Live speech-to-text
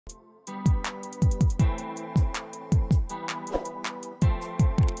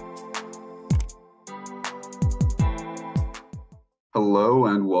Hello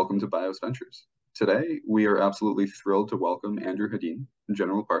and welcome to BIOS Ventures. Today, we are absolutely thrilled to welcome Andrew Hedin,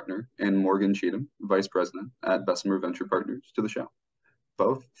 General Partner, and Morgan Cheatham, Vice President at Bessemer Venture Partners, to the show.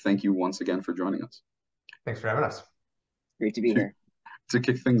 Both, thank you once again for joining us. Thanks for having us. Great to be here. To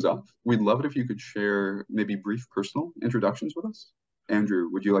kick things off, we'd love it if you could share maybe brief personal introductions with us. Andrew,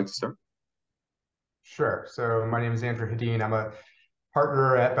 would you like to start? Sure. So my name is Andrew Hedin. I'm a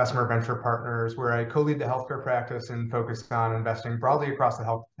partner at Bessemer Venture Partners, where I co-lead the healthcare practice and focus on investing broadly across the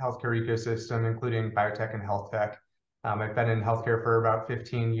healthcare ecosystem, including biotech and health tech. I've been in healthcare for about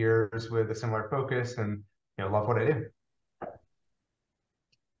 15 years with a similar focus, and love what I do.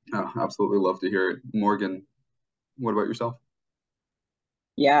 Oh, absolutely love to hear it. Morgan, what about yourself?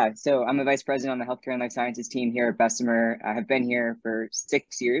 Yeah, so I'm a vice president on the healthcare and life sciences team here at Bessemer. I have been here for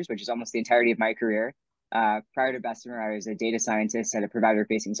 6 years, which is almost the entirety of my career. Prior to Bessemer, I was a data scientist at a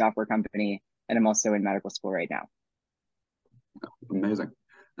provider-facing software company, and I'm also in medical school right now. Amazing.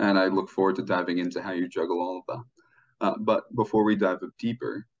 And I look forward to diving into how you juggle all of that. But before we dive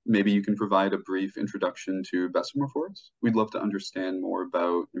deeper, maybe you can provide a brief introduction to Bessemer for us. We'd love to understand more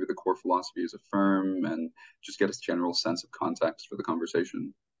about maybe the core philosophy as a firm and just get a general sense of context for the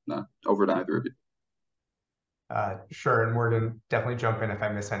conversation. Over to either of you. Sure, and Morgan, definitely jump in if I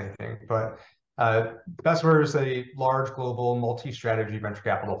miss anything. But Bessemer is a large global multi-strategy venture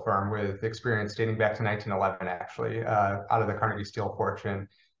capital firm with experience dating back to 1911, actually, out of the Carnegie Steel fortune.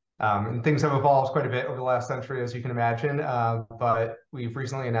 And things have evolved quite a bit over the last century, as you can imagine. But we've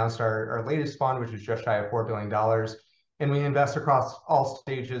recently announced our latest fund, which is just shy of $4 billion. And we invest across all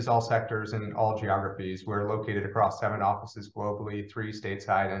stages, all sectors, and all geographies. We're located across 7 offices globally, 3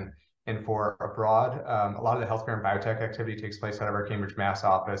 stateside and 4 abroad. A lot of the healthcare and biotech activity takes place out of our Cambridge, Mass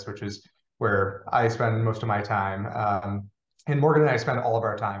office, which is where I spend most of my time. And Morgan and I spend all of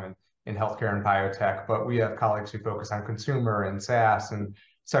our time in healthcare and biotech, but we have colleagues who focus on consumer and SaaS and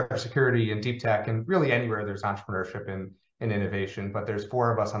cybersecurity and deep tech, and really anywhere there's entrepreneurship and innovation. But there's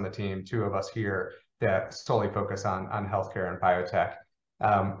 4 of us on the team, 2 of us here, that solely focus on healthcare and biotech.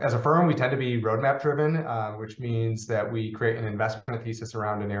 As a firm, we tend to be roadmap driven, which means that we create an investment thesis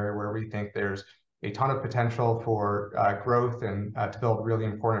around an area where we think there's a ton of potential for growth and to build really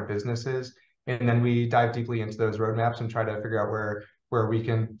important businesses. And then we dive deeply into those roadmaps and try to figure out where we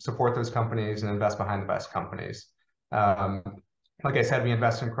can support those companies and invest behind the best companies. Like I said, we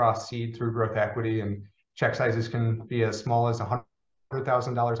invest in cross seed through growth equity, and check sizes can be as small as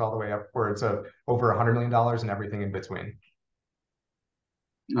 $100,000 all the way upwards of over $100 million and everything in between.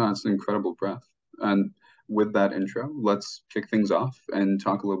 That's an incredible breadth. And with that intro, let's kick things off and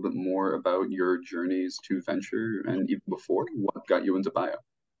talk a little bit more about your journeys to venture and even before, what got you into bio.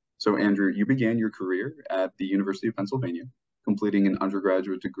 So Andrew, you began your career at the University of Pennsylvania, completing an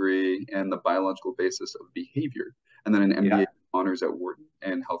undergraduate degree in the biological basis of behavior, and then an MBA honors at Wharton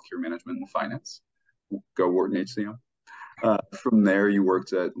in healthcare management and finance. Go Wharton HCM. From there, you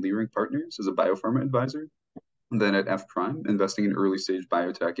worked at Leerink Partners as a biopharma advisor, and then at F Prime, investing in early stage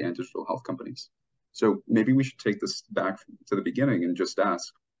biotech and digital health companies. So maybe we should take this back to the beginning and just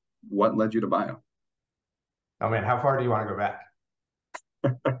ask, what led you to bio? Oh man, how far do you want to go back?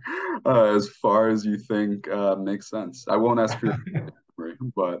 As far as you think makes sense. I won't ask for your memory,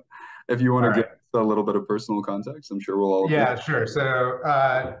 but if you want to get a little bit of personal context, I'm sure we'll all. Yeah, sure. So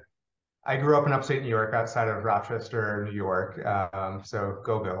I grew up in upstate New York, outside of Rochester, New York. So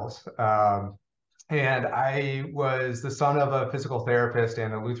go Bills. And I was the son of a physical therapist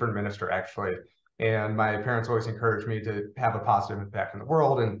and a Lutheran minister, actually. And my parents always encouraged me to have a positive impact in the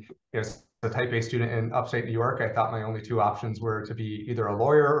world. And as a type A student in upstate New York, I thought my only 2 options were to be either a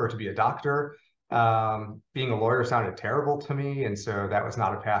lawyer or to be a doctor. Being a lawyer sounded terrible to me, and so that was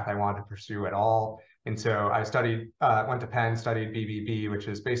not a path I wanted to pursue at all. And so I went to Penn, studied BBB, which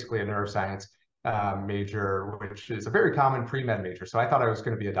is basically a neuroscience major, which is a very common pre-med major. So I thought I was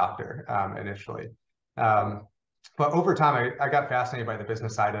going to be a doctor initially. But over time, I got fascinated by the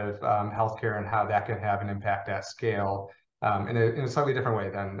business side of healthcare and how that can have an impact at scale in a slightly different way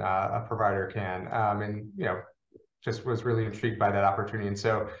than a provider can. And just was really intrigued by that opportunity. And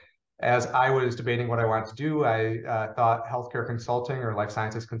so as I was debating what I wanted to do, I thought healthcare consulting or life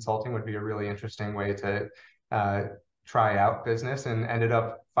sciences consulting would be a really interesting way to try out business, and ended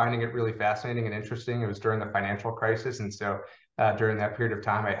up finding it really fascinating and interesting. It was during the financial crisis. And so during that period of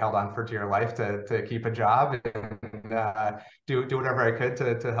time, I held on for dear life to keep a job and do whatever I could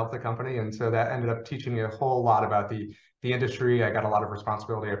to help the company. And so that ended up teaching me a whole lot about the industry. I got a lot of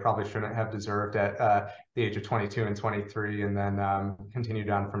responsibility I probably shouldn't have deserved at the age of 22 and 23, and then continued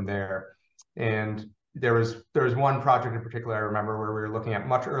on from there. And there was one project in particular I remember where we were looking at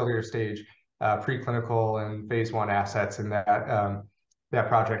much earlier stage preclinical and phase 1 assets, and that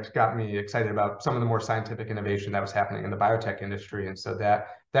project got me excited about some of the more scientific innovation that was happening in the biotech industry. And so that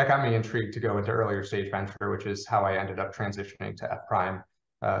got me intrigued to go into earlier stage venture, which is how I ended up transitioning to F Prime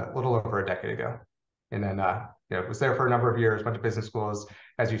a little over a decade ago. And then was there for a number of years, went to business schools,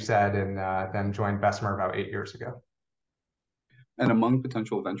 as you said, and then joined Bessemer about 8 years ago. And among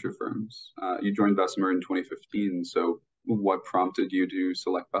potential venture firms, you joined Bessemer in 2015. So what prompted you to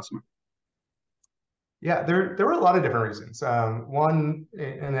select Bessemer? Yeah, there were a lot of different reasons. One,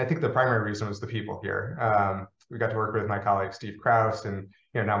 and I think the primary reason was the people here. We got to work with my colleague Steve Kraus, and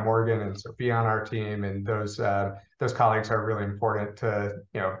now Morgan and Sophia on our team, and those colleagues are really important to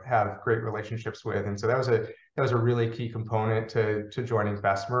have great relationships with. And so that was a really key component to joining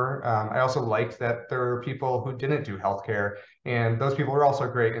Bessemer. I also liked that there were people who didn't do healthcare, and those people were also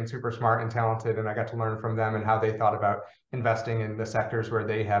great and super smart and talented, and I got to learn from them and how they thought about investing in the sectors where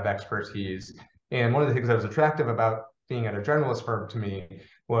they have expertise. And one of the things that was attractive about being at a generalist firm to me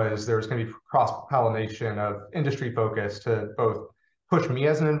was there was going to be cross-pollination of industry focus to both push me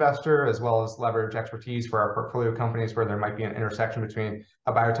as an investor as well as leverage expertise for our portfolio companies where there might be an intersection between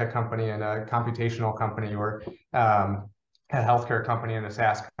a biotech company and a computational company, or a healthcare company and a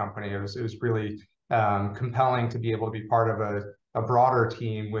SaaS company. It was really compelling to be able to be part of a broader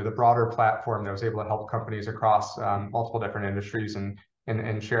team with a broader platform that was able to help companies across multiple different industries and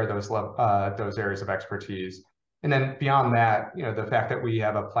share those areas of expertise. And then beyond that, the fact that we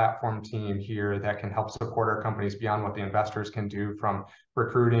have a platform team here that can help support our companies beyond what the investors can do, from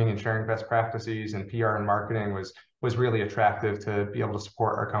recruiting and sharing best practices and PR and marketing, was really attractive to be able to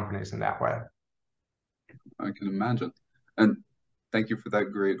support our companies in that way. I can imagine. And thank you for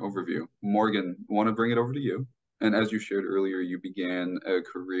that great overview. Morgan, I want to bring it over to you. And as you shared earlier, you began a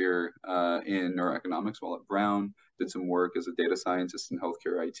career in neuroeconomics while at Brown, did some work as a data scientist in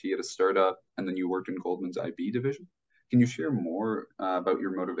healthcare IT at a startup, and then you worked in Goldman's IB division. Can you share more about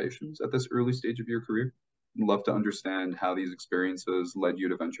your motivations at this early stage of your career? I'd love to understand how these experiences led you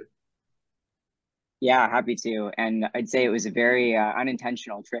to venture. Yeah, happy to. And I'd say it was a very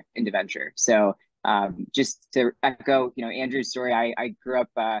unintentional trip into venture. So just to echo, Andrew's story, I grew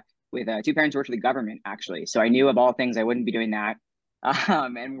up with two parents who worked for the government, actually. So I knew of all things I wouldn't be doing that.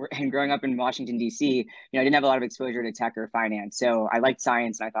 And growing up in Washington, D.C., I didn't have a lot of exposure to tech or finance. So I liked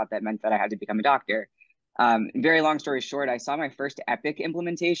science, and I thought that meant that I had to become a doctor. Very long story short, I saw my first Epic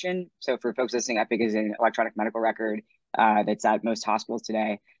implementation. So for folks listening, Epic is an electronic medical record that's at most hospitals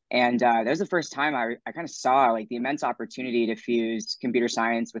today. And that was the first time I kind of saw the immense opportunity to fuse computer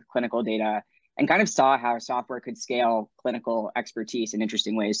science with clinical data, and kind of saw how software could scale clinical expertise in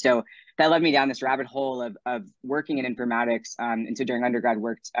interesting ways. So that led me down this rabbit hole of working in informatics. And so during undergrad,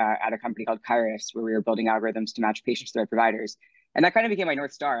 worked at a company called Kairos, where we were building algorithms to match patients to their providers. And that kind of became my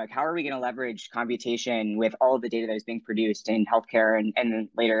North Star. How are we going to leverage computation with all of the data that is being produced in healthcare and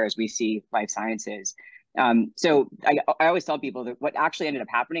later as we see life sciences? So I always tell people that what actually ended up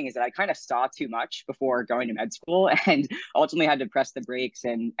happening is that I kind of saw too much before going to med school, and ultimately had to press the brakes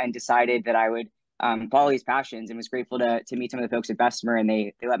and decided that I would follow these passions, and was grateful to meet some of the folks at Bessemer, and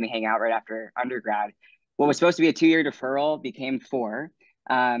they let me hang out right after undergrad. What was supposed to be a 2-year deferral became 4.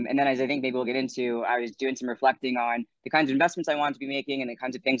 And then, as I think maybe we'll get into, I was doing some reflecting on the kinds of investments I wanted to be making and the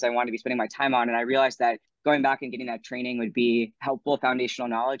kinds of things I wanted to be spending my time on. And I realized that going back and getting that training would be helpful foundational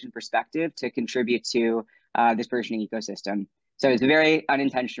knowledge and perspective to contribute to this burgeoning ecosystem. So it's a very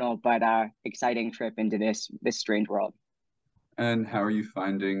unintentional but exciting trip into this strange world. And how are you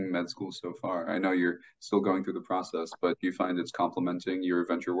finding med school so far? I know you're still going through the process, but do you find it's complementing your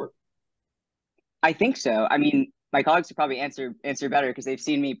venture work? I think so. I mean, my colleagues could probably answer better because they've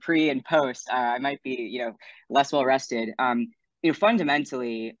seen me pre and post. I might be, less well rested.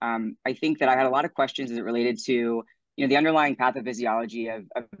 Fundamentally, I think that I had a lot of questions as it related to, the underlying pathophysiology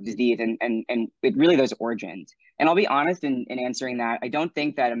of disease and with really those origins. And I'll be honest in answering that. I don't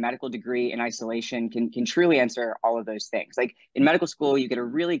think that a medical degree in isolation can truly answer all of those things. Like in medical school, you get a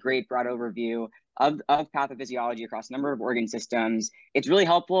really great broad overview of pathophysiology across a number of organ systems. It's really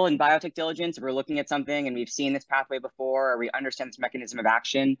helpful in biotech diligence if we're looking at something and we've seen this pathway before, or we understand this mechanism of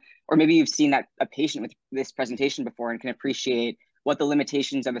action, or maybe you've seen a patient with this presentation before and can appreciate what the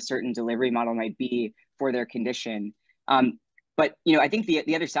limitations of a certain delivery model might be for their condition. But I think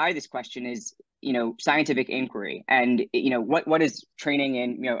the other side of this question is scientific inquiry, and what does training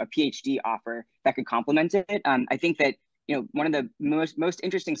in a PhD offer that could complement it? I think that one of the most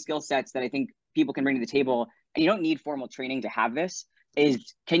interesting skill sets that I think people can bring to the table, and you don't need formal training to have this,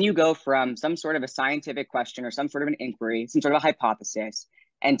 is can you go from some sort of a scientific question or some sort of an inquiry, some sort of a hypothesis,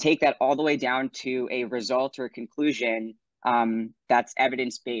 and take that all the way down to a result or a conclusion that's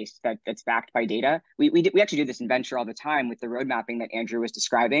evidence-based, that's backed by data. We actually do this in venture all the time with the road mapping that Andrew was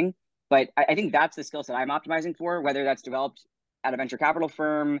describing. But I think that's the skill set I'm optimizing for, whether that's developed at a venture capital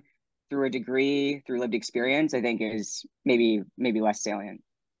firm, through a degree, through lived experience, I think is maybe less salient.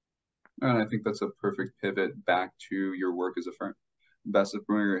 And I think that's a perfect pivot back to your work as a firm.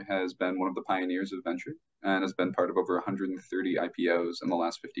 Bessemer has been one of the pioneers of venture and has been part of over 130 IPOs in the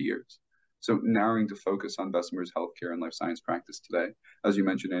last 50 years. So narrowing to focus on Bessemer's healthcare and life science practice today, as you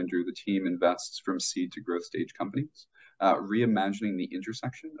mentioned, Andrew, the team invests from seed to growth stage companies, reimagining the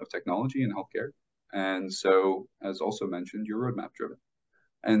intersection of technology and healthcare. And so, as also mentioned, you're roadmap driven.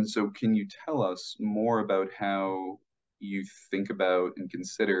 And so can you tell us more about how you think about and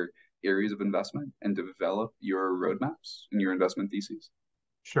consider areas of investment and develop your roadmaps and your investment theses?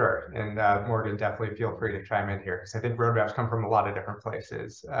 Sure. And Morgan, definitely feel free to chime in here, because I think roadmaps come from a lot of different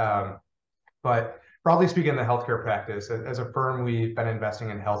places. But broadly speaking, the healthcare practice, as a firm, we've been investing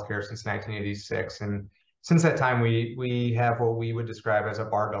in healthcare since 1986. And since that time, we have what we would describe as a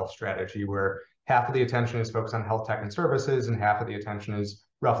barbell strategy, where half of the attention is focused on health tech and services, and half of the attention is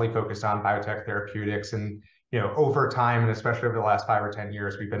roughly focused on biotech therapeutics. And over time, and especially over the last 5 or 10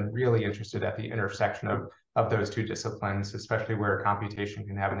 years, we've been really interested at the intersection of those two disciplines, especially where computation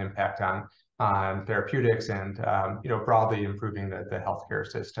can have an impact on therapeutics and broadly improving the healthcare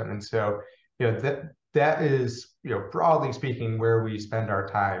system. And so that is broadly speaking where we spend our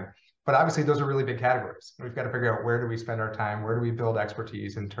time. But obviously those are really big categories. We've got to figure out, where do we spend our time? Where do we build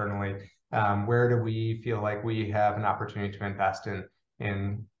expertise internally? Where do we feel like we have an opportunity to invest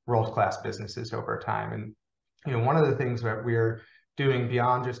in world-class businesses over time? And one of the things that we're doing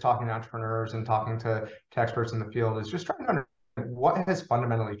beyond just talking to entrepreneurs and talking to experts in the field is just trying to understand what has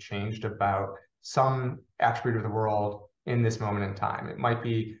fundamentally changed about some attribute of the world in this moment in time. It might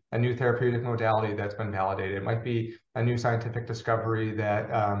be a new therapeutic modality that's been validated. It might be a new scientific discovery that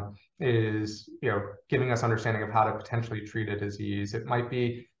is giving us understanding of how to potentially treat a disease. It might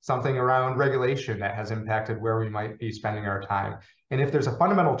be something around regulation that has impacted where we might be spending our time. And if there's a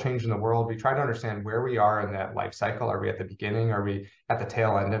fundamental change in the world, we try to understand where we are in that life cycle. Are we at the beginning? Are we at the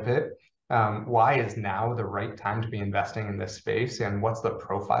tail end of it? Why is now the right time to be investing in this space? And what's the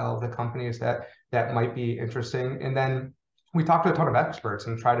profile of the companies that might be interesting? And then we talk to a ton of experts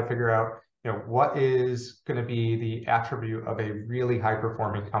and try to figure out, what is going to be the attribute of a really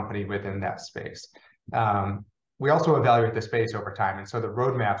high-performing company within that space. We also evaluate the space over time, and so the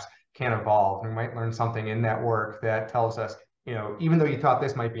roadmaps can evolve. We might learn something in that work that tells us, even though you thought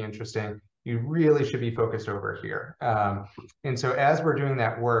this might be interesting, you really should be focused over here. And so as we're doing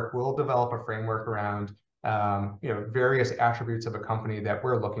that work, we'll develop a framework around various attributes of a company that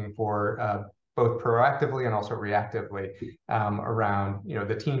we're looking for, both proactively and also reactively, around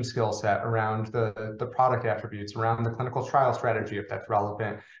the team skill set, around the product attributes, around the clinical trial strategy, if that's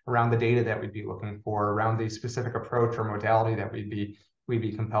relevant, around the data that we'd be looking for, around the specific approach or modality that we'd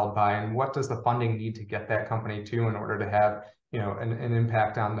be compelled by, and what does the funding need to get that company to in order to have an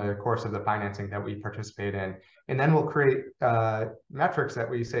impact on the course of the financing that we participate in. And then we'll create metrics that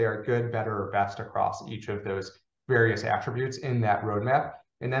we say are good, better, or best across each of those various attributes in that roadmap.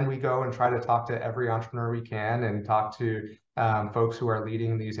 And then we go and try to talk to every entrepreneur we can, and talk to folks who are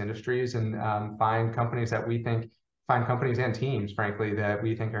leading these industries, and find companies and teams, frankly, that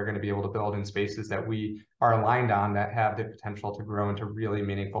we think are going to be able to build in spaces that we are aligned on, that have the potential to grow into really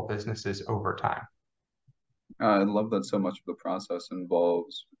meaningful businesses over time. I love that so much of the process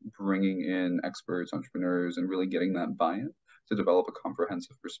involves bringing in experts, entrepreneurs, and really getting that buy-in to develop a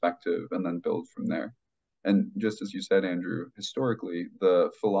comprehensive perspective and then build from there. And just as you said, Andrew, historically,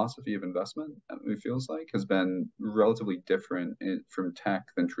 the philosophy of investment, it feels like, has been relatively different from tech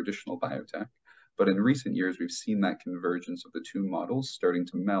than traditional biotech. But in recent years, we've seen that convergence of the two models starting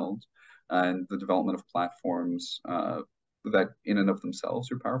to meld, and the development of platforms that in and of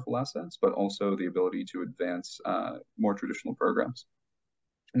themselves are powerful assets, but also the ability to advance more traditional programs.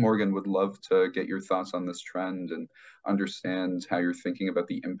 Morgan, would love to get your thoughts on this trend and understand how you're thinking about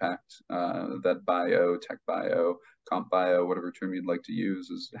the impact that bio, tech bio, comp bio, whatever term you'd like to use,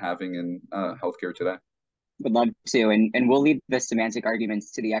 is having in healthcare today. Would love to, and we'll leave the semantic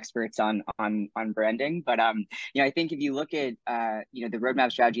arguments to the experts on branding. But I think if you look at the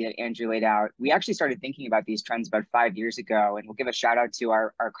roadmap strategy that Andrew laid out, we actually started thinking about these trends about 5 years ago. And we'll give a shout out to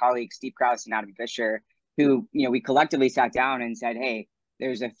our colleagues Steve Krause and Adam Fisher, who we collectively sat down and said, hey,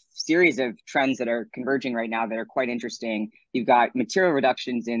 there's a series of trends that are converging right now that are quite interesting. You've got material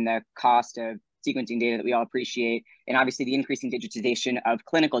reductions in the cost of sequencing data that we all appreciate, and obviously the increasing digitization of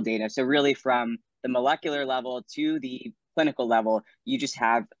clinical data. So really from the molecular level to the clinical level, you just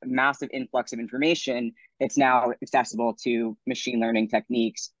have a massive influx of information that's now accessible to machine learning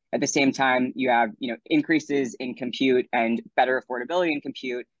techniques. At the same time, you have increases in compute and better affordability in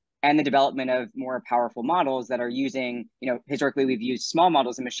compute, and the development of more powerful models that are using, historically we've used small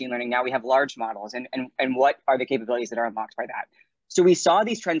models in machine learning. Now we have large models, and what are the capabilities that are unlocked by that? So we saw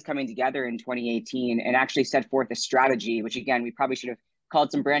these trends coming together in 2018 and actually set forth a strategy, which again, we probably should have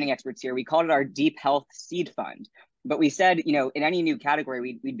called some branding experts here. We called it our Deep Health Seed Fund. But we said, in any new category,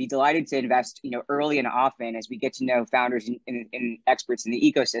 we'd be delighted to invest, early and often as we get to know founders and experts in the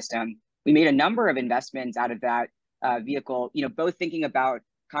ecosystem. We made a number of investments out of that vehicle, both thinking about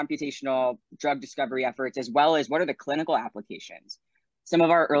computational drug discovery efforts, as well as what are the clinical applications. Some of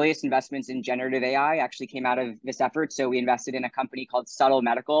our earliest investments in generative AI actually came out of this effort. So we invested in a company called Subtle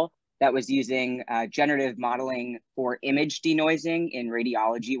Medical that was using generative modeling for image denoising in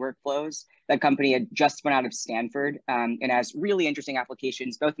radiology workflows. That company had just spun out of Stanford and has really interesting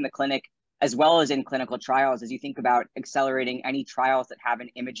applications, both in the clinic as well as in clinical trials, as you think about accelerating any trials that have an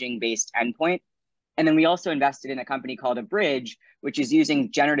imaging-based endpoint. And then we also invested in a company called Abridge, which is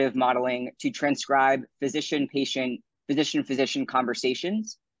using generative modeling to transcribe physician-patient, physician-physician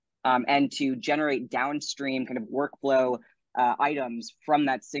conversations and to generate downstream kind of workflow items from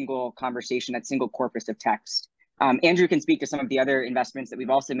that single conversation, that single corpus of text. Andrew can speak to some of the other investments that we've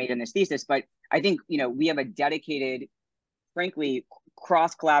also made in this thesis, but I think we have a dedicated, frankly,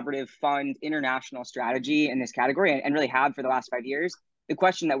 cross-collaborative fund international strategy in this category, and really have for the last 5 years. The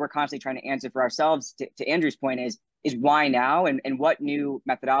question that we're constantly trying to answer for ourselves, to Andrew's point, is why now, and what new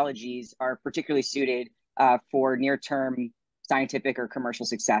methodologies are particularly suited for near-term scientific or commercial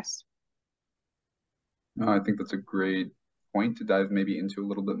success. No, I think that's a great point to dive maybe into a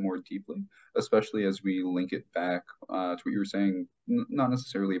little bit more deeply, especially as we link it back to what you were saying, not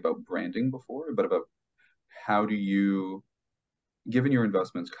necessarily about branding before, but about how do you, given your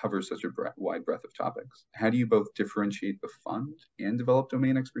investments cover such a wide breadth of topics, how do you both differentiate the fund and develop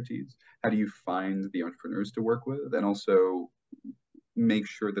domain expertise? How do you find the entrepreneurs to work with, and also make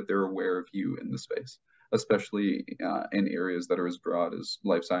sure that they're aware of you in the space, especially in areas that are as broad as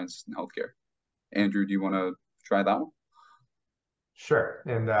life sciences and healthcare? Andrew, do you want to try that one? Sure.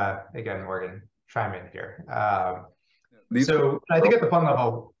 And again, Morgan, chime in here. So I think at the fund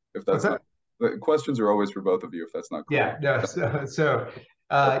level, if that's not, the questions are always for both of you, if that's not clear. Yeah, no.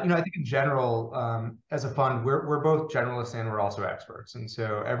 I think in general, as a fund, we're both generalists and we're also experts. And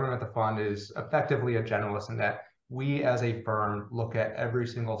so everyone at the fund is effectively a generalist in that we as a firm look at every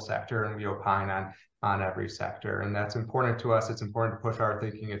single sector and we opine on every sector. And that's important to us. It's important to push our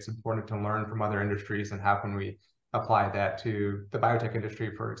thinking. It's important to learn from other industries and how can we apply that to the biotech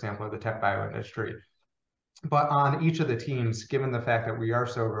industry, for example, or the tech bio industry. But on each of the teams, given the fact that we are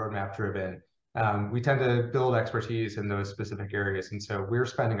so roadmap driven, we tend to build expertise in those specific areas. And so we're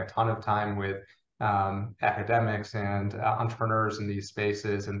spending a ton of time with academics and entrepreneurs in these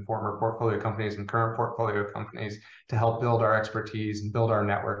spaces and former portfolio companies and current portfolio companies to help build our expertise and build our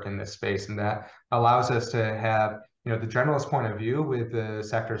network in this space. And that allows us to have the generalist point of view with the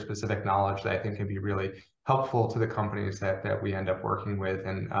sector specific knowledge that I think can be really helpful to the companies that we end up working with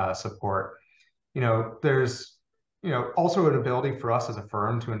and support. There's also an ability for us as a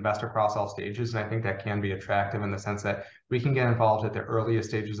firm to invest across all stages. And I think that can be attractive in the sense that we can get involved at the earliest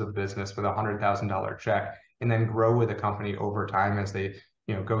stages of the business with a $100,000 check and then grow with the company over time as they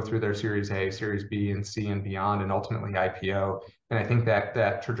go through their Series A, Series B, and C and beyond, and ultimately IPO. And I think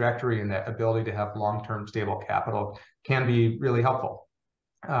that trajectory and that ability to have long-term stable capital can be really helpful.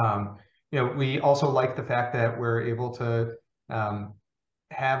 We also like the fact that we're able to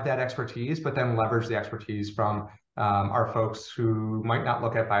have that expertise, but then leverage the expertise from our folks who might not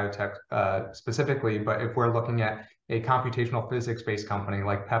look at biotech specifically, but if we're looking at a computational physics-based company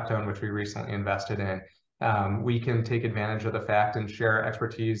like Peptone, which we recently invested in, we can take advantage of the fact and share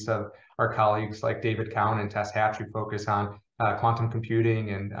expertise of our colleagues like David Cowan and Tess Hatch, who focus on quantum computing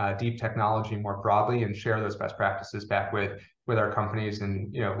and deep technology more broadly, and share those best practices back with our companies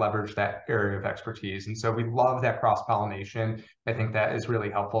and leverage that area of expertise. And so we love that cross-pollination. I think that is really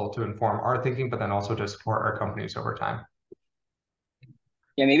helpful to inform our thinking, but then also to support our companies over time.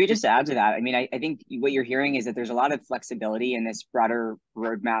 Yeah, maybe just to add to that, I mean, I think what you're hearing is that there's a lot of flexibility in this broader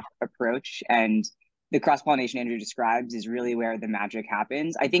roadmap approach, and the cross-pollination Andrew describes is really where the magic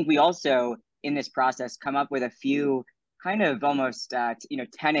happens. I think we also, in this process, come up with a few kind of almost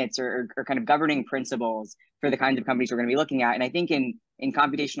tenets or kind of governing principles for the kinds of companies we're going to be looking at. And I think in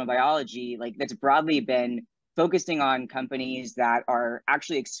computational biology, like that's broadly been focusing on companies that are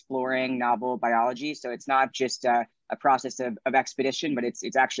actually exploring novel biology. So it's not just a process of expedition, but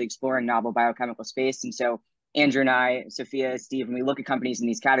it's actually exploring novel biochemical space. And so Andrew and I, Sophia, Steve, when we look at companies in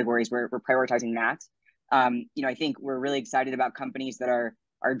these categories, we're prioritizing that. I think we're really excited about companies that are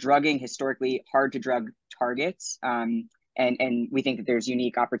drugging historically hard to drug targets. And we think that there's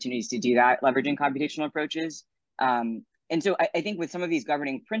unique opportunities to do that, leveraging computational approaches. And so I think with some of these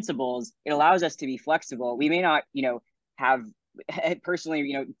governing principles, it allows us to be flexible. We may not, have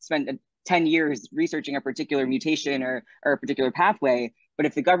personally, spent 10 years researching a particular mutation or a particular pathway, but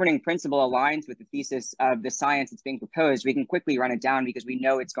if the governing principle aligns with the thesis of the science that's being proposed, we can quickly run it down because we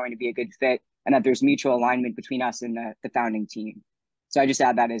know it's going to be a good fit and that there's mutual alignment between us and the founding team. So I just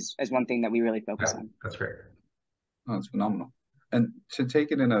add that as one thing that we really focus on. That's great. Oh, that's phenomenal. And to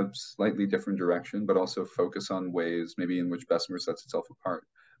take it in a slightly different direction, but also focus on ways maybe in which Bessemer sets itself apart.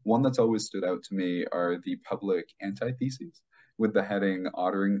 One that's always stood out to me are the public antitheses with the heading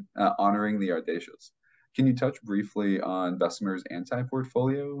honoring the audacious. Can you touch briefly on Bessemer's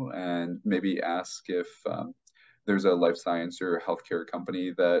anti-portfolio and maybe ask if there's a life science or healthcare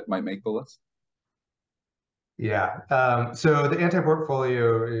company that might make the list? Yeah. So the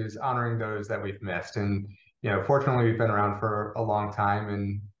anti-portfolio is honoring those that we've missed. And, fortunately, we've been around for a long time,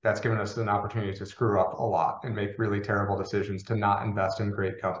 and that's given us an opportunity to screw up a lot and make really terrible decisions to not invest in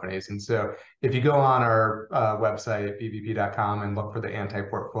great companies. And so if you go on our website, bvp.com, and look for the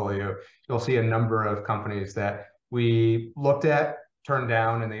anti-portfolio, you'll see a number of companies that we looked at, turned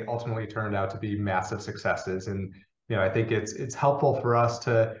down, and they ultimately turned out to be massive successes. And I think it's helpful for us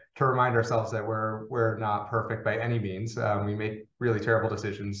to remind ourselves that we're not perfect by any means. We make really terrible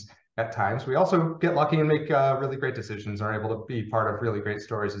decisions at times. We also get lucky and make really great decisions, are able to be part of really great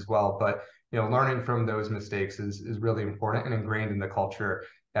stories as well. But learning from those mistakes is really important and ingrained in the culture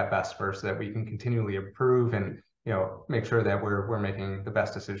at Bessemer, so that we can continually improve and make sure that we're making the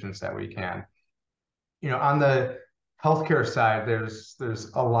best decisions that we can. On the healthcare side, there's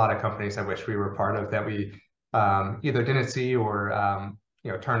a lot of companies I wish we were part of that we either didn't see or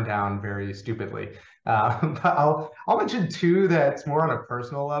turned down very stupidly. But I'll mention two that's more on a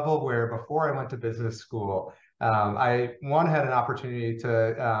personal level, where before I went to business school, I had an opportunity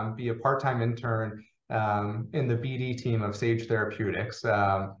to be a part-time intern in the BD team of Sage Therapeutics,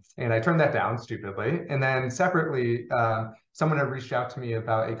 and I turned that down stupidly. And then separately, someone had reached out to me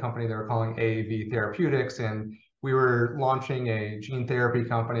about a company they were calling AAV Therapeutics, and we were launching a gene therapy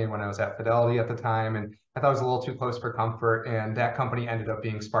company when I was at Fidelity at the time, and I thought it was a little too close for comfort, and that company ended up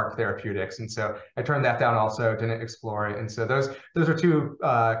being Spark Therapeutics. And so I turned that down also, didn't explore it. And so those are two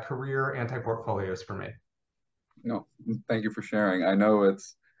career anti-portfolios for me. No, thank you for sharing. I know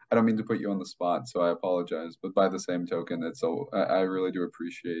I don't mean to put you on the spot, so I apologize. But by the same token, I really do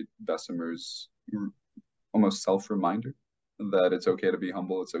appreciate Bessemer's almost self-reminder that it's okay to be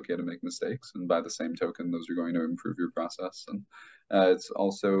humble, it's okay to make mistakes, and by the same token, those are going to improve your process. And it's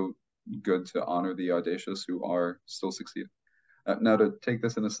also good to honor the audacious who are still succeeding. Now, to take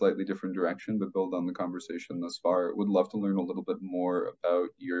this in a slightly different direction, but build on the conversation thus far, would love to learn a little bit more about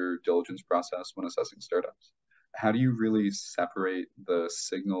your diligence process when assessing startups. How do you really separate the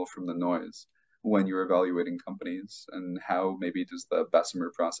signal from the noise when you're evaluating companies, and how maybe does the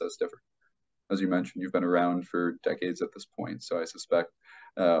Bessemer process differ? As you mentioned, you've been around for decades at this point, so I suspect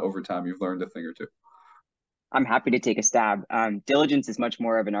over time you've learned a thing or two. I'm happy to take a stab. Diligence is much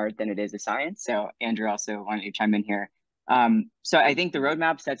more of an art than it is a science. So Andrew, also why don't you chime in here? So I think the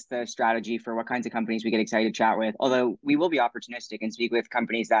roadmap sets the strategy for what kinds of companies we get excited to chat with, although we will be opportunistic and speak with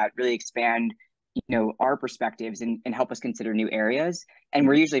companies that really expand our perspectives and help us consider new areas. And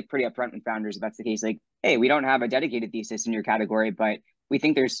we're usually pretty upfront with founders if that's the case. Like, hey, we don't have a dedicated thesis in your category, but we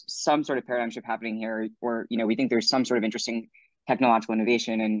think there's some sort of paradigm shift happening here, or we think there's some sort of interesting technological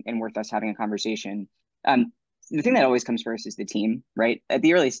innovation and worth us having a conversation. The thing that always comes first is the team, right? At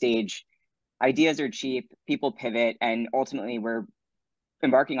the early stage, ideas are cheap, people pivot, and ultimately we're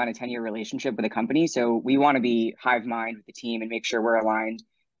embarking on a 10-year relationship with a company. So we want to be hive mind with the team and make sure we're aligned,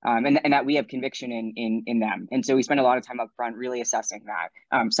 and that we have conviction in them. And so we spend a lot of time up front really assessing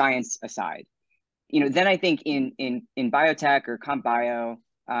that, science aside. Then I think in biotech or comp bio,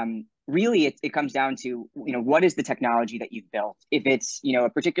 really it comes down to, what is the technology that you've built? If it's, a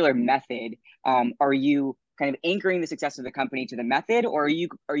particular method, are you kind of anchoring the success of the company to the method, or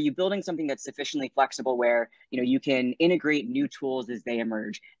are you building something that's sufficiently flexible where, you can integrate new tools as they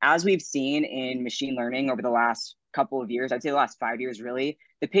emerge? As we've seen in machine learning over the last couple of years, I'd say the last 5 years, really,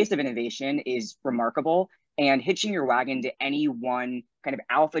 the pace of innovation is remarkable. And hitching your wagon to any one kind of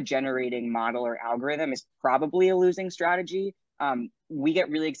alpha generating model or algorithm is probably a losing strategy. We get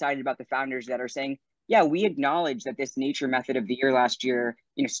really excited about the founders that are saying, yeah, we acknowledge that this nature method of the year last year,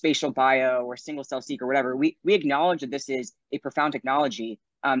 spatial bio or single cell seq or whatever, we acknowledge that this is a profound technology.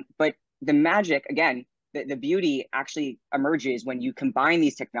 But the magic, again, the beauty actually emerges when you combine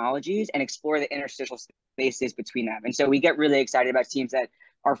these technologies and explore the interstitial spaces between them. And so we get really excited about teams that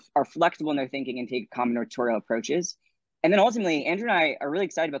are flexible in their thinking and take combinatorial approaches. And then ultimately, Andrew and I are really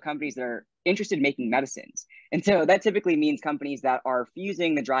excited about companies that are interested in making medicines. And so that typically means companies that are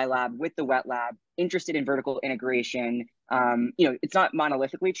fusing the dry lab with the wet lab, interested in vertical integration. It's not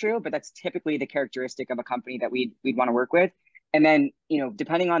monolithically true, but that's typically the characteristic of a company that we'd want to work with. And then,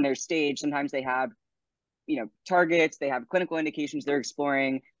 depending on their stage, sometimes they have, targets, they have clinical indications they're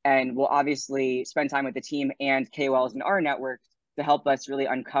exploring, and we'll obviously spend time with the team and KOLs in our network to help us really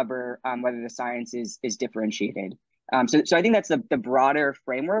uncover whether the science is differentiated. So I think that's the broader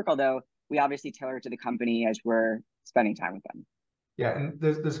framework, although we obviously tailor it to the company as we're spending time with them. Yeah, and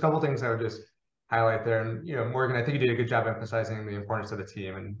there's a couple things I would just highlight there. And, Morgan, I think you did a good job emphasizing the importance of the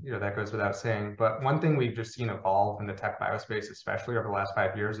team, and, that goes without saying. But one thing we've just seen evolve in the tech bio space, especially over the last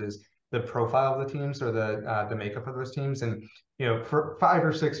 5 years, is the profile of the teams, or the makeup of those teams. And, for 5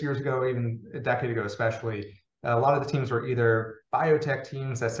 or 6 years ago, even a decade ago especially, a lot of the teams were either biotech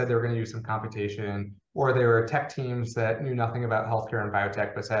teams that said they were going to use some computation, or they were tech teams that knew nothing about healthcare and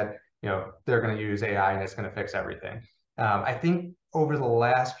biotech, but said, they're going to use AI and it's going to fix everything. I think over the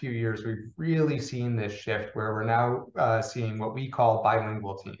last few years, we've really seen this shift where we're now seeing what we call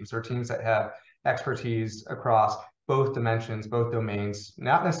bilingual teams, or teams that have expertise across both dimensions, both domains,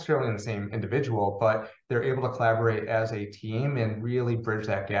 not necessarily in the same individual, but they're able to collaborate as a team and really bridge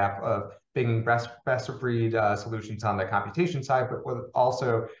that gap of being best of breed solutions on the computation side, but with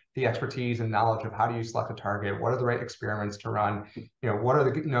also the expertise and knowledge of how do you select a target, what are the right experiments to run, what are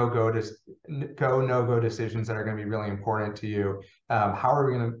the no-go decisions that are going to be really important to you, how are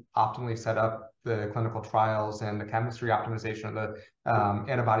we going to optimally set up the clinical trials and the chemistry optimization, or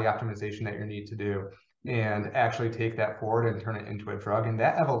the antibody optimization that you need to do, and actually take that forward and turn it into a drug. And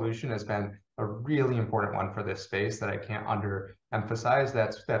that evolution has been a really important one for this space that I can't underemphasize.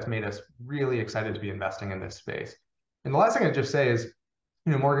 That's made us really excited to be investing in this space. And the last thing I'd just say is,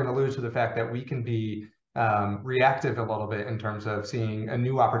 Morgan alludes to the fact that we can be reactive a little bit in terms of seeing a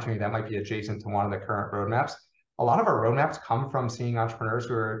new opportunity that might be adjacent to one of the current roadmaps. A lot of our roadmaps come from seeing entrepreneurs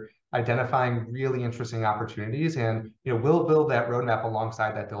who are identifying really interesting opportunities, and we'll build that roadmap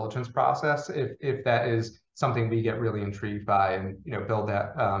alongside that diligence process if that is something we get really intrigued by, and build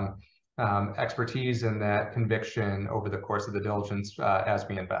that expertise and that conviction over the course of the diligence as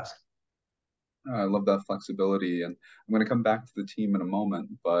we invest. I love that flexibility, and I'm going to come back to the team in a moment.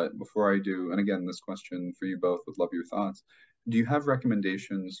 But before I do, and again, this question for you both, would love your thoughts. Do you have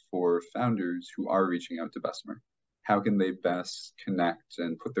recommendations for founders who are reaching out to Bessemer? How can they best connect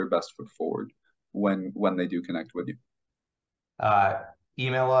and put their best foot forward when they do connect with you?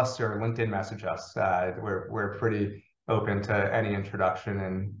 Email us or LinkedIn message us. We're pretty open to any introduction,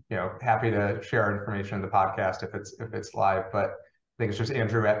 and happy to share information in the podcast if it's live. But I think it's just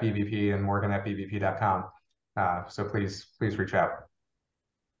Andrew at BVP and Morgan at BVP.com. So please reach out.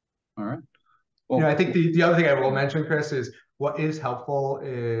 All right. Well, I think the other thing I will mention, Chris, is what is helpful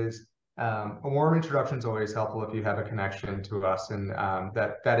is a warm introduction is always helpful if you have a connection to us, and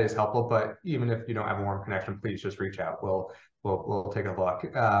that is helpful. But even if you don't have a warm connection, please just reach out. We'll take a look.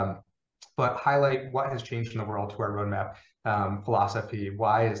 But highlight what has changed in the world to our roadmap philosophy.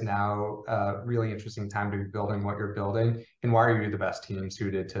 Why is now a really interesting time to be building what you're building, and why are you the best team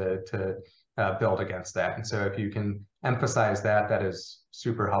suited to build against that? And so if you can emphasize that, that is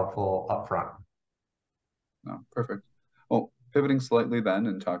super helpful upfront. Oh, perfect. Well, pivoting slightly then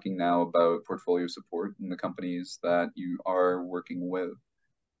and talking now about portfolio support and the companies that you are working with,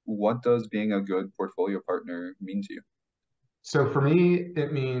 what does being a good portfolio partner mean to you? So for me,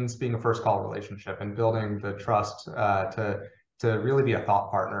 it means being a first call relationship and building the trust to really be a thought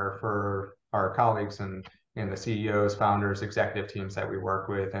partner for our colleagues and the CEOs, founders, executive teams that we work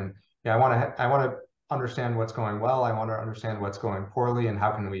with. And I want to understand what's going well. I want to understand what's going poorly, and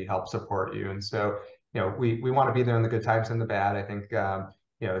how can we help support you. And so we want to be there in the good times and the bad. I think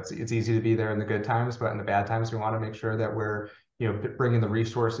it's easy to be there in the good times, but in the bad times, we want to make sure that we're bringing the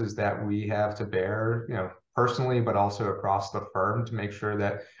resources that we have to bear, personally, but also across the firm, to make sure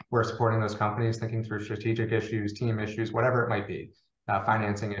that we're supporting those companies, thinking through strategic issues, team issues, whatever it might be,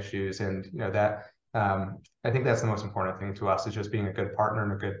 financing issues. And that I think that's the most important thing to us, is just being a good partner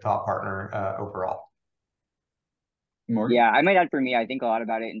and a good thought partner overall. Morgan? Yeah, I might add, for me, I think a lot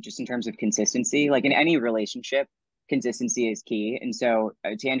about it, and just in terms of consistency. Like in any relationship, consistency is key. And so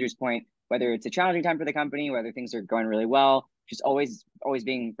to Andrew's point, whether it's a challenging time for the company, whether things are going really well, just always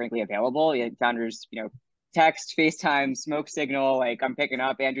being frankly available. Founders, text, FaceTime, smoke signal, like I'm picking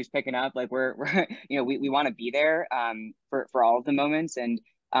up, Andrew's picking up, like we're we want to be there for all of the moments. And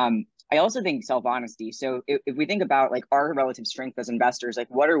I also think self-honesty. So if we think about like our relative strength as investors, like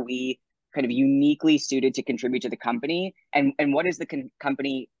what are we kind of uniquely suited to contribute to the company, and what does the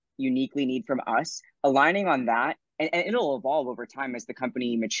company uniquely need from us? Aligning on that, and it'll evolve over time as the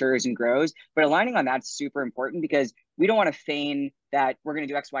company matures and grows, but aligning on that's super important, because we don't want to feign that we're going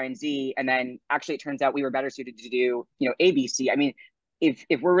to do X, Y, and Z, and then actually it turns out we were better suited to do, you know, A, B, C. I mean, if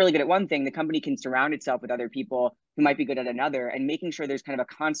we're really good at one thing, the company can surround itself with other people who might be good at another, and making sure there's kind of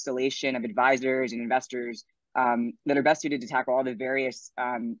a constellation of advisors and investors that are best suited to tackle all the various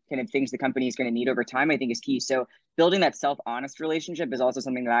kind of things the company is going to need over time, I think is key. So building that self-honest relationship is also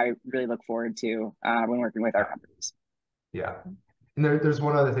something that I really look forward to when working with our companies. Yeah. And there's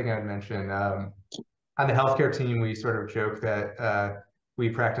one other thing I'd mention. On the healthcare team, we sort of joke that we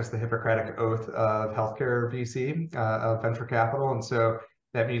practice the Hippocratic oath of healthcare VC, of venture capital. And so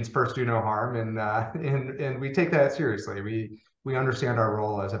that means first do no harm. And we take that seriously. We understand our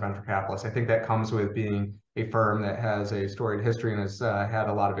role as a venture capitalist. I think that comes with being a firm that has a storied history and has had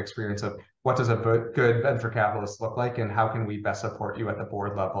a lot of experience of what does a good venture capitalist look like, and how can we best support you at the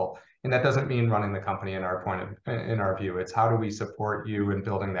board level. And that doesn't mean running the company in our view. It's how do we support you in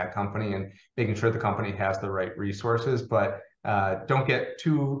building that company and making sure the company has the right resources, but don't get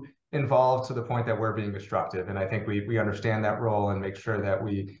too involved to the point that we're being destructive. And I think we understand that role and make sure that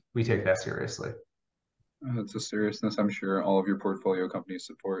we take that seriously. It's a seriousness I'm sure all of your portfolio companies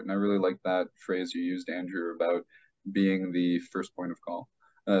support. And I really like that phrase you used, Andrew, about being the first point of call.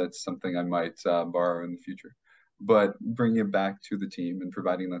 It's something I might borrow in the future. But bringing it back to the team and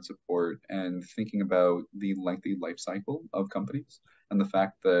providing that support and thinking about the lengthy life cycle of companies and the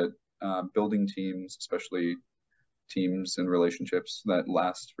fact that building teams, especially teams and relationships that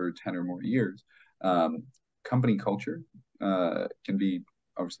last for 10 or more years, company culture can be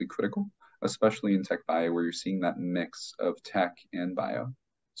obviously critical, especially in tech bio, where you're seeing that mix of tech and bio.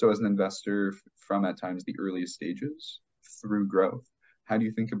 So as an investor from at times the earliest stages through growth, how do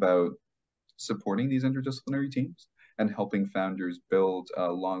you think about supporting these interdisciplinary teams and helping founders build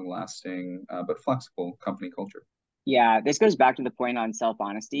a long-lasting but flexible company culture? Yeah, this goes back to the point on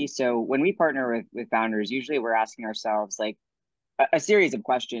self-honesty. So when we partner with founders, usually we're asking ourselves like a series of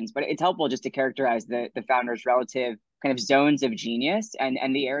questions, but it's helpful just to characterize the founder's relative kind of zones of genius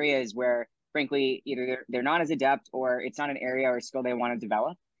and the areas where, frankly, either they're not as adept or it's not an area or skill they want to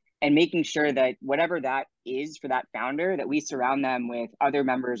develop. And making sure that whatever that is for that founder, that we surround them with other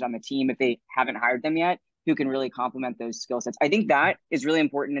members on the team, if they haven't hired them yet, who can really complement those skill sets. I think that is really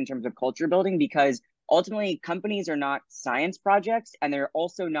important in terms of culture building, because ultimately companies are not science projects, and they're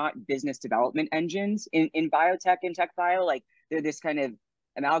also not business development engines in biotech and tech bio. Like they're this kind of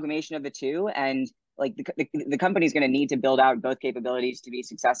amalgamation of the two. And like the company is going to need to build out both capabilities to be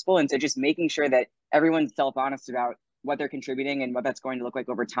successful. And so just making sure that everyone's self-honest about what they're contributing and what that's going to look like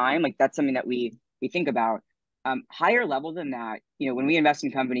over time, like that's something that we think about. Higher level than that, you know, when we invest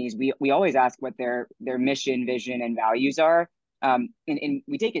in companies, we always ask what their mission, vision, and values are, and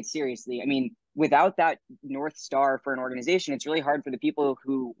we take it seriously. I mean, without that North Star for an organization, it's really hard for the people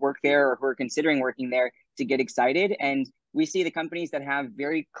who work there or who are considering working there to get excited. And we see the companies that have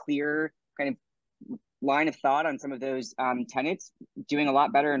very clear kind of line of thought on some of those tenets doing a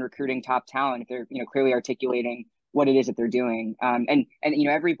lot better in recruiting top talent if they're, you know, clearly articulating what it is that they're doing. And you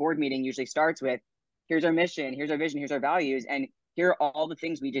know, every board meeting usually starts with, here's our mission, here's our vision, here's our values, and here are all the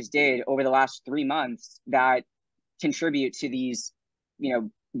things we just did over the last 3 months that contribute to these, you know,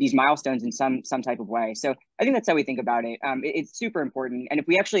 these milestones in some type of way. So I think that's how we think about it. It's super important. And if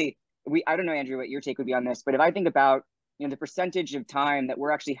I don't know, Andrew, what your take would be on this, but if I think about, you know, the percentage of time that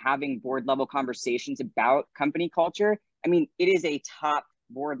we're actually having board level conversations about company culture, I mean, it is a top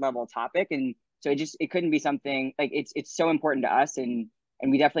board level topic. And so it couldn't be something like it's so important to us. And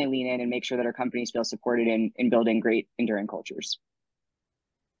we definitely lean in and make sure that our companies feel supported in building great enduring cultures.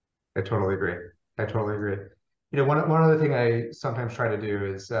 I totally agree. You know, one other thing I sometimes try to do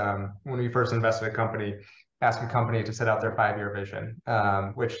is when we first invest in a company, ask a company to set out their 5-year vision,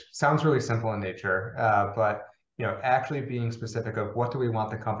 which sounds really simple in nature, but you know, actually being specific of what do we want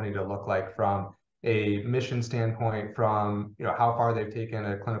the company to look like from a mission standpoint, from, you know, how far they've taken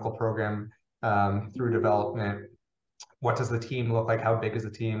a clinical program through development. What does the team look like? How big is the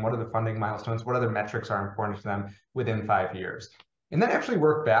team? What are the funding milestones? What other metrics are important to them within 5 years? And then actually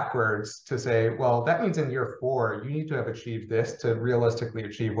work backwards to say, well, that means in year 4, you need to have achieved this to realistically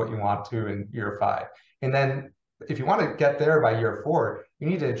achieve what you want to in year 5. And then if you want to get there by year 4, you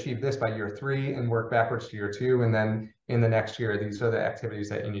need to achieve this by year 3 and work backwards to year 2. And then in the next year, these are the activities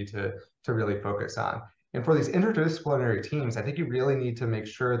that you need to really focus on. And for these interdisciplinary teams, I think you really need to make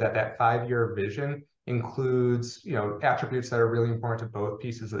sure that that 5-year vision includes, attributes that are really important to both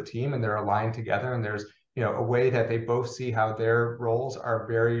pieces of the team, and they're aligned together, and there's, a way that they both see how their roles are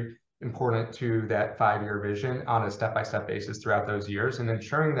very important to that 5-year vision on a step-by-step basis throughout those years, and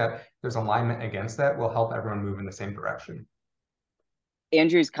ensuring that there's alignment against that will help everyone move in the same direction.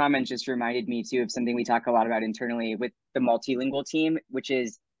 Andrew's comment just reminded me too of something we talk a lot about internally with the multilingual team, which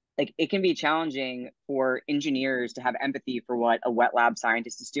is like it can be challenging for engineers to have empathy for what a wet lab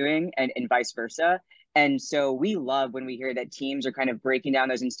scientist is doing and vice versa. And so we love when we hear that teams are kind of breaking down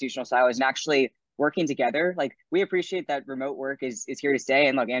those institutional silos and actually working together. Like we appreciate that remote work is here to stay.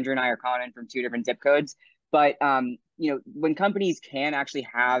 And look, Andrew and I are calling in from 2 different zip codes, but when companies can actually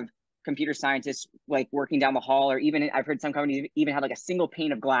have computer scientists like working down the hall, or even I've heard some companies even have like a single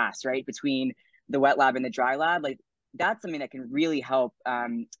pane of glass right between the wet lab and the dry lab, like that's something that can really help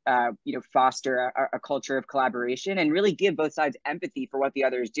foster a culture of collaboration and really give both sides empathy for what the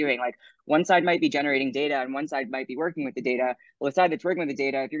other is doing. Like one side might be generating data and one side might be working with the data. Well, the side that's working with the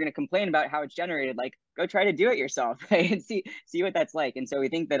data, if you're going to complain about how it's generated, like go try to do it yourself, right? And see what that's like. And so we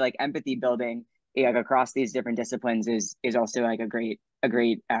think that like empathy building across these different disciplines is also like a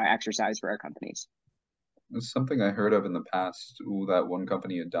great exercise for our companies. Something I heard of in the past that one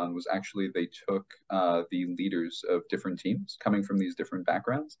company had done was actually they took the leaders of different teams coming from these different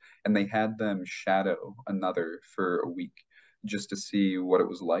backgrounds, and they had them shadow another for a week just to see what it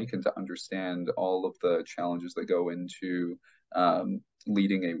was like and to understand all of the challenges that go into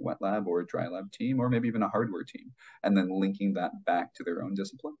leading a wet lab or a dry lab team, or maybe even a hardware team, and then linking that back to their own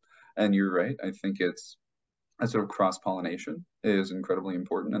discipline. And you're right, I think it's a sort of cross-pollination is incredibly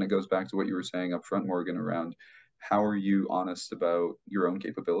important. And it goes back to what you were saying up front, Morgan, around how are you honest about your own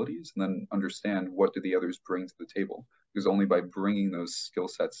capabilities, and then understand what do the others bring to the table. Because only by bringing those skill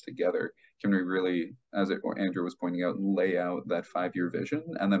sets together can we really, Andrew was pointing out, lay out that 5-year vision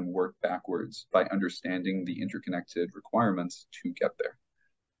and then work backwards by understanding the interconnected requirements to get there.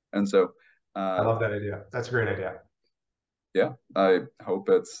 And so I love that idea. That's a great idea. Yeah, I hope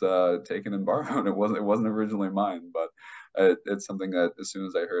it's taken and borrowed. It wasn't originally mine, but it's something that as soon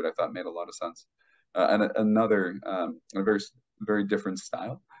as I heard, I thought made a lot of sense. And another, a very different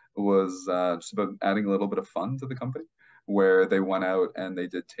style was just about adding a little bit of fun to the company, where they went out and they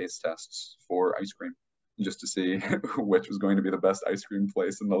did taste tests for ice cream, just to see which was going to be the best ice cream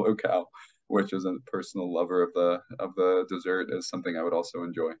place in the locale. Which, as a personal lover of the dessert, is something I would also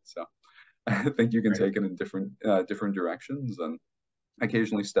enjoy. So. I think you can take it in different directions, and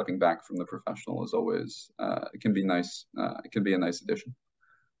occasionally stepping back from the professional is always it can be nice. It can be a nice addition.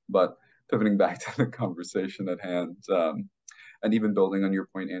 But pivoting back to the conversation at hand, and even building on your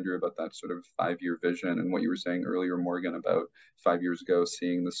point, Andrew, about that sort of 5-year vision and what you were saying earlier, Morgan, about 5 years ago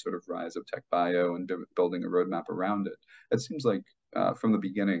seeing this sort of rise of tech bio and building a roadmap around it. It seems like from the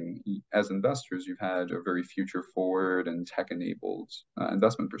beginning, as investors, you've had a very future forward and tech-enabled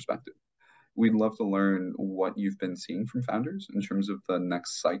investment perspective. We'd love to learn what you've been seeing from founders in terms of the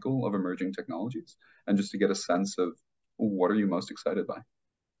next cycle of emerging technologies, and just to get a sense of what are you most excited by.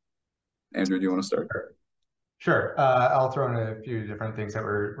 Andrew, do you want to start? Sure. I'll throw in a few different things that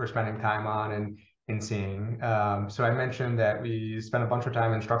we're spending time on and seeing. So I mentioned that we spent a bunch of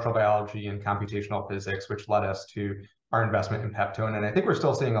time in structural biology and computational physics, which led us to our investment in Peptone. And I think we're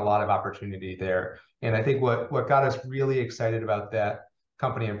still seeing a lot of opportunity there. And I think what got us really excited about that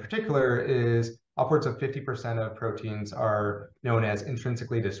company in particular is upwards of 50% of proteins are known as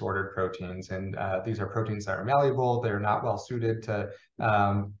intrinsically disordered proteins. And these are proteins that are malleable. They're not well suited to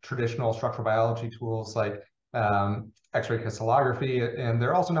traditional structural biology tools like X-ray crystallography, and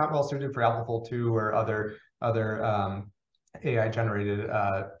they're also not well suited for AlphaFold 2 or other AI-generated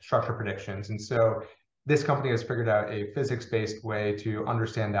structure predictions. And so this company has figured out a physics-based way to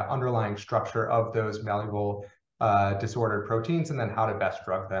understand the underlying structure of those malleable disordered proteins, and then how to best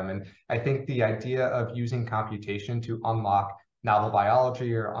drug them. And I think the idea of using computation to unlock novel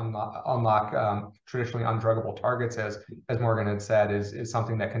biology or unlock traditionally undruggable targets, as Morgan had said, is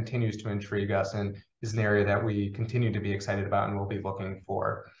something that continues to intrigue us and is an area that we continue to be excited about and will be looking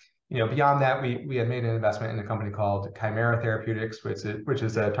for. Beyond that, we had made an investment in a company called Chimera Therapeutics, which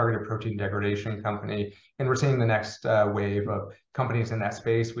is a targeted protein degradation company. And we're seeing the next wave of companies in that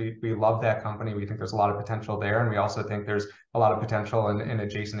space. We love that company. We think there's a lot of potential there. And we also think there's a lot of potential in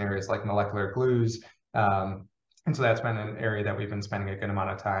adjacent areas like molecular glues. And so that's been an area that we've been spending a good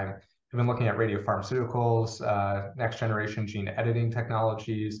amount of time. We've been looking at radiopharmaceuticals, next generation gene editing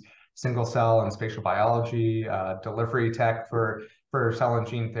technologies, single cell and spatial biology, delivery tech for cell and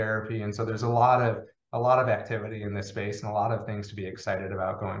gene therapy. And so there's a lot of activity in this space and a lot of things to be excited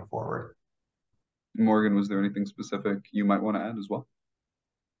about going forward. Morgan, was there anything specific you might want to add as well?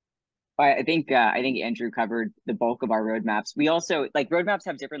 I think Andrew covered the bulk of our roadmaps. We also like roadmaps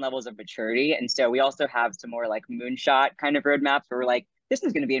have different levels of maturity, and so we also have some more like moonshot kind of roadmaps where we're like, this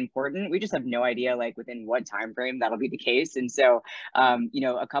is going to be important. We just have no idea like within what time frame that'll be the case. And so,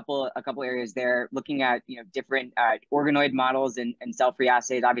 a couple areas there, looking at different organoid models and cell-free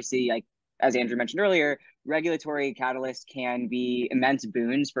assays. Obviously, like as Andrew mentioned earlier, regulatory catalysts can be immense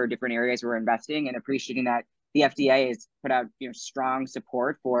boons for different areas we're investing, and appreciating that the FDA has put out strong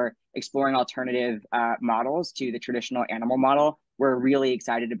support for exploring alternative models to the traditional animal model. We're really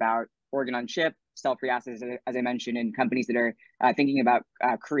excited about organ on chip, cell-free assays, as I mentioned, and companies that are thinking about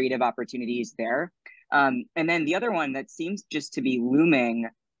creative opportunities there. And then the other one that seems just to be looming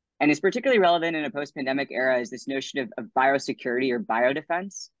and is particularly relevant in a post-pandemic era is this notion of biosecurity or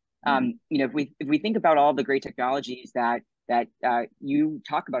biodefense. If we think about all the great technologies that you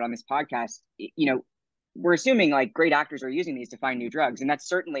talk about on this podcast, we're assuming like great actors are using these to find new drugs, and that's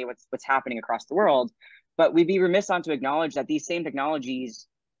certainly what's happening across the world. But we'd be remiss not to acknowledge that these same technologies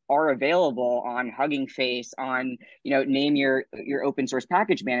are available on Hugging Face, on name your open source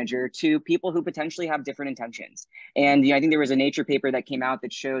package manager, to people who potentially have different intentions. And I think there was a Nature paper that came out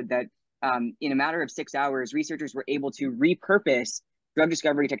that showed that in a matter of 6 hours, researchers were able to repurpose drug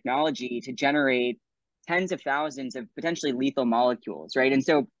discovery technology to generate tens of thousands of potentially lethal molecules, right? And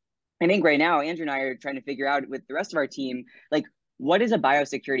so I think right now, Andrew and I are trying to figure out with the rest of our team, like, what is a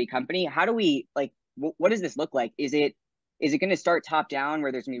biosecurity company? How do we, like, what does this look like? Is it going to start top down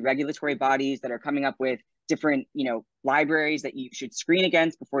where there's going to be regulatory bodies that are coming up with different, libraries that you should screen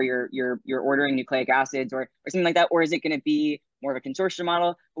against before you're ordering nucleic acids or something like that? Or is it going to be more of a consortium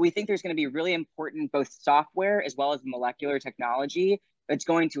model? But we think there's going to be really important both software as well as molecular technology that's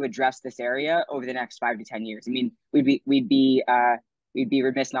going to address this area over the next 5 to 10 years. I mean, we'd be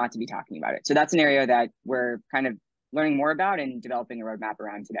remiss not to be talking about it. So that's an area that we're kind of learning more about and developing a roadmap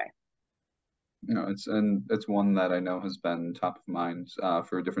around today. It's one that I know has been top of mind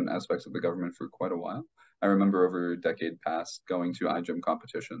for different aspects of the government for quite a while. I remember over a decade past going to iGEM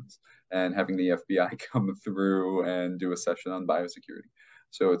competitions and having the FBI come through and do a session on biosecurity.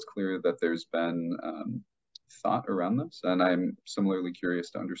 So it's clear that there's been thought around this, and I'm similarly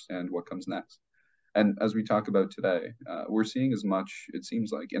curious to understand what comes next. And as we talk about today, we're seeing as much, it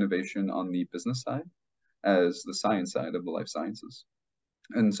seems like, innovation on the business side as the science side of the life sciences.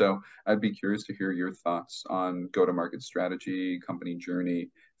 And so I'd be curious to hear your thoughts on go-to-market strategy, company journey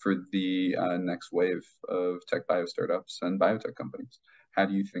for the next wave of tech bio startups and biotech companies. How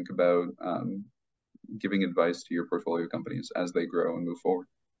do you think about giving advice to your portfolio companies as they grow and move forward?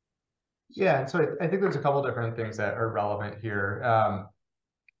 Yeah, so I think there's a couple different things that are relevant here.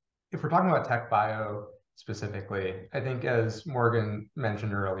 If we're talking about tech bio specifically, I think as Morgan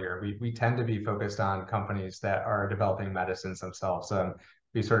mentioned earlier, we tend to be focused on companies that are developing medicines themselves.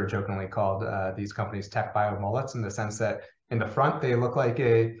 We sort of jokingly called these companies tech bio mullets, in the sense that in the front, they look like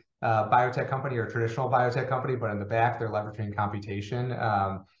a biotech company or traditional biotech company, but in the back, they're leveraging computation.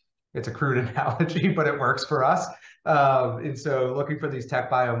 It's a crude analogy, but it works for us. And so looking for these tech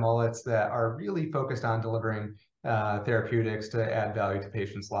bio mullets that are really focused on delivering therapeutics to add value to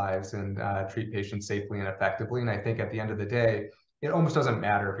patients' lives and treat patients safely and effectively. And I think at the end of the day, it almost doesn't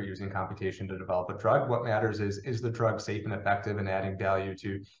matter if you're using computation to develop a drug. What matters is the drug safe and effective and adding value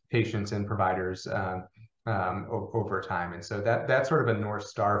to patients and providers over time. And so that's sort of a North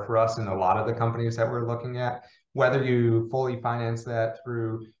Star for us in a lot of the companies that we're looking at. Whether you fully finance that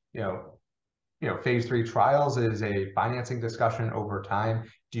through phase 3 trials is a financing discussion over time.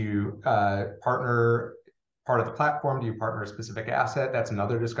 Do you partner part of the platform? Do you partner a specific asset? That's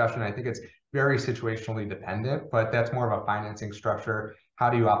another discussion. I think it's very situationally dependent, but that's more of a financing structure. How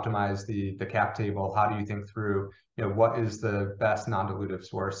do you optimize the cap table? How do you think through, what is the best non-dilutive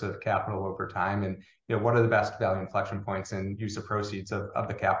source of capital over time? And, what are the best value inflection points and use of proceeds of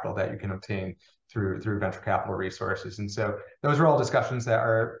the capital that you can obtain through venture capital resources? And so those are all discussions that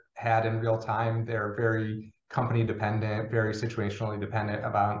are had in real time. They're very company dependent, very situationally dependent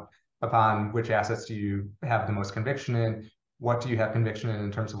upon which assets do you have the most conviction in, what do you have conviction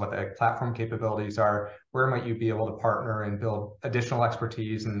in terms of what the platform capabilities are, where might you be able to partner and build additional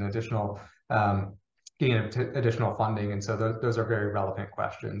expertise and additional gain additional funding. And so those are very relevant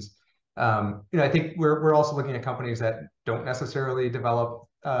questions. I think we're also looking at companies that don't necessarily develop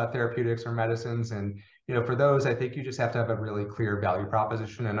therapeutics or medicines. And, for those, I think you just have to have a really clear value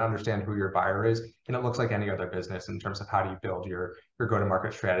proposition and understand who your buyer is. And it looks like any other business in terms of how do you build your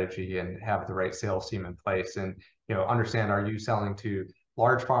go-to-market strategy and have the right sales team in place. And, understand, are you selling to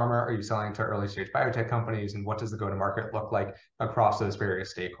large pharma? Are you selling to early stage biotech companies? And what does the go-to-market look like across those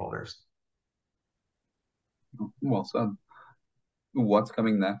various stakeholders? Well said. What's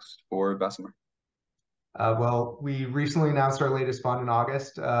coming next for Bessemer? Well, we recently announced our latest fund in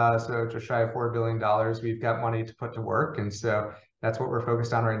August, so just shy of $4 billion. We've got money to put to work, and so that's what we're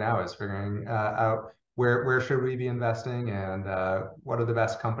focused on right now, is figuring out where should we be investing, and what are the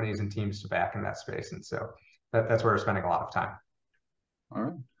best companies and teams to back in that space. And so that's where we're spending a lot of time. All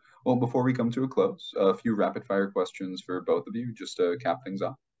right. Well, before we come to a close, a few rapid fire questions for both of you, just to cap things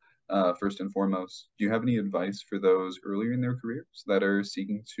off. First and foremost, do you have any advice for those earlier in their careers that are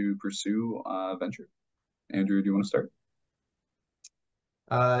seeking to pursue venture? Andrew, do you want to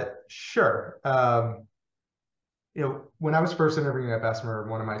start? Sure. When I was first interviewing at Bessemer,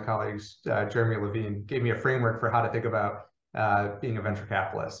 one of my colleagues, Jeremy Levine, gave me a framework for how to think about being a venture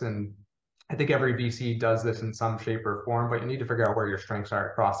capitalist. And I think every VC does this in some shape or form, but you need to figure out where your strengths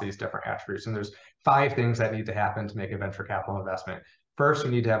are across these different attributes. And there's 5 things that need to happen to make a venture capital investment. First,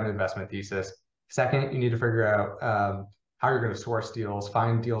 you need to have an investment thesis. Second, you need to figure out how you're going to source deals,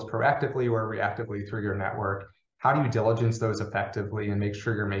 find deals proactively or reactively through your network. How do you diligence those effectively and make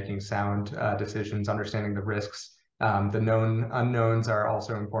sure you're making sound decisions, understanding the risks? The known unknowns are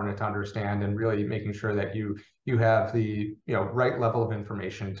also important to understand, and really making sure that you have the right level of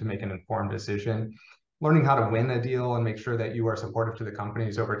information to make an informed decision. Learning how to win a deal and make sure that you are supportive to the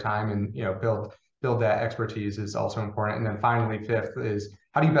companies over time, and build that expertise is also important. And then finally, fifth is,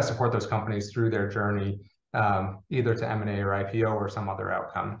 how do you best support those companies through their journey, either to M&A or IPO or some other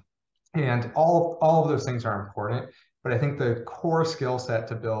outcome. And all of those things are important, but I think the core skill set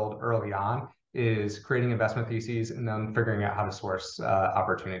to build early on is creating investment theses and then figuring out how to source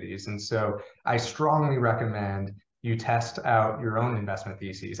opportunities. And so I strongly recommend you test out your own investment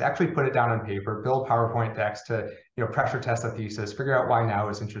theses. Actually put it down on paper, build PowerPoint decks to pressure test the thesis, figure out why now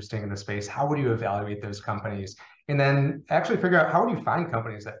is interesting in the space, how would you evaluate those companies, and then actually figure out how would you find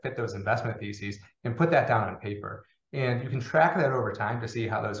companies that fit those investment theses and put that down on paper. And you can track that over time to see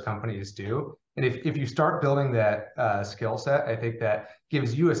how those companies do. And if you start building that skill set, I think that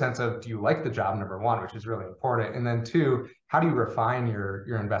gives you a sense of, do you like the job, number one, which is really important. And then two, how do you refine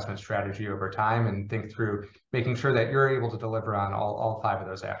your investment strategy over time and think through making sure that you're able to deliver on all 5 of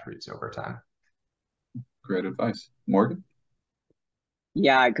those attributes over time. Great advice. Morgan?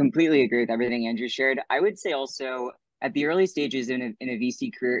 Yeah, I completely agree with everything Andrew shared. I would say also, at the early stages in a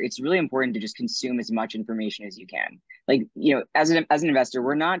VC career, it's really important to just consume as much information as you can. Like, as an investor,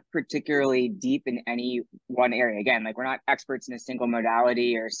 we're not particularly deep in any one area. Again, like, we're not experts in a single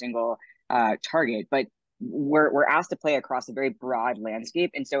modality or a single target, but we're asked to play across a very broad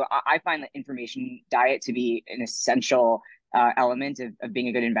landscape. And so I find the information diet to be an essential element of being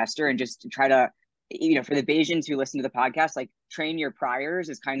a good investor, and just to try to, for the Bayesians who listen to the podcast, like, train your priors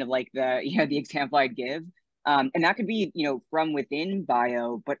is kind of like the example I'd give. And that could be, from within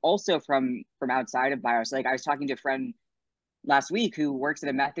bio, but also from outside of bio. So, like, I was talking to a friend last week who works at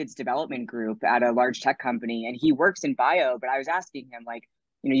a methods development group at a large tech company, and he works in bio, but I was asking him, like,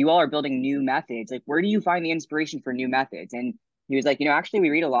 you all are building new methods. Like, where do you find the inspiration for new methods? And he was like, actually,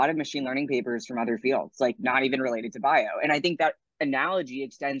 we read a lot of machine learning papers from other fields, like, not even related to bio. And I think that analogy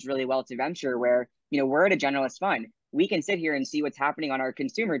extends really well to venture, where, we're at a generalist fund. We can sit here and see what's happening on our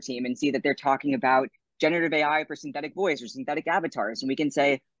consumer team and see that they're talking about generative AI for synthetic voice or synthetic avatars. And we can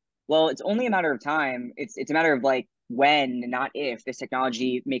say, well, it's only a matter of time. It's a matter of, like, when, not if, this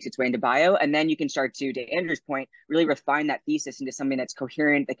technology makes its way into bio. And then you can start to Andrew's point, really refine that thesis into something that's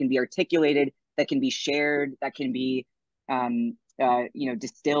coherent, that can be articulated, that can be shared, that can be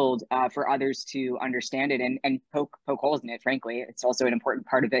distilled for others to understand it and poke holes in it. Frankly, it's also an important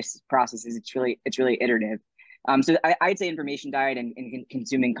part of this process. Is it's really iterative. So I'd say information diet and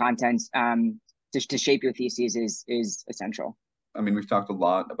consuming content to shape your theses is essential. I mean, we've talked a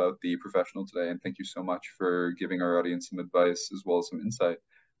lot about the professional today, and thank you so much for giving our audience some advice as well as some insight.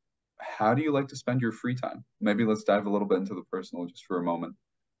 How do you like to spend your free time? Maybe let's dive a little bit into the personal just for a moment.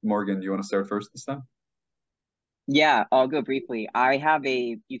 Morgan, do you want to start first this time? Yeah, I'll go briefly.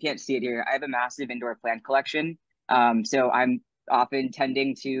 You can't see it here, I have a massive indoor plant collection. So I'm often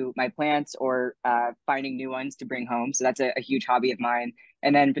tending to my plants or finding new ones to bring home. So that's a huge hobby of mine.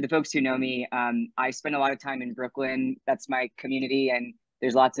 And then for the folks who know me, I spend a lot of time in Brooklyn. That's my community. And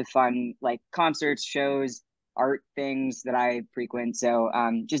there's lots of fun, like, concerts, shows, art things that I frequent. So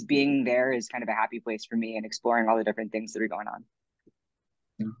just being there is kind of a happy place for me, and exploring all the different things that are going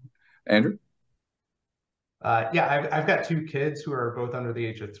on. Andrew? Yeah, I've got 2 kids who are both under the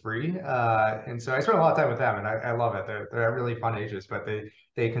age of 3, and so I spend a lot of time with them, and I love it. They're really fun ages, but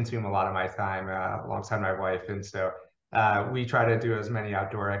they consume a lot of my time alongside my wife, and so we try to do as many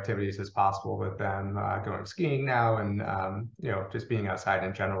outdoor activities as possible with them, going skiing now, and just being outside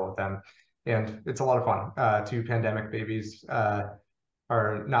in general with them. and it's a lot of fun. Two pandemic babies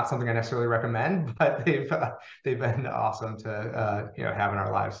are not something I necessarily recommend, but they've been awesome to have in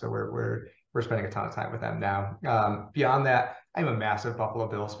our lives. So we're spending a ton of time with them now. Beyond that, I'm a massive Buffalo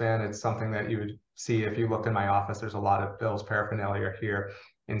Bills fan. It's something that you would see if you looked in my office. There's a lot of Bills paraphernalia here,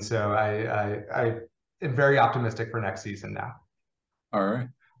 and so I am very optimistic for next season now. All right.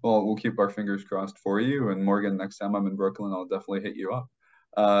 Well, we'll keep our fingers crossed for you. And Morgan, next time I'm in Brooklyn, I'll definitely hit you up.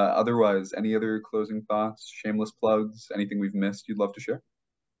 Otherwise, any other closing thoughts, shameless plugs, anything we've missed you'd love to share?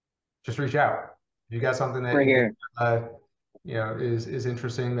 Just reach out. If you got something that We're here. is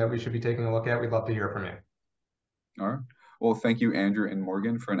interesting that we should be taking a look at, we'd love to hear from you. All right. Well, thank you, Andrew and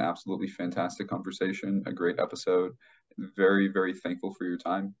Morgan, for an absolutely fantastic conversation, a great episode. Very, very thankful for your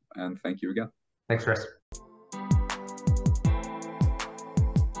time, and thank you again. Thanks, Chris.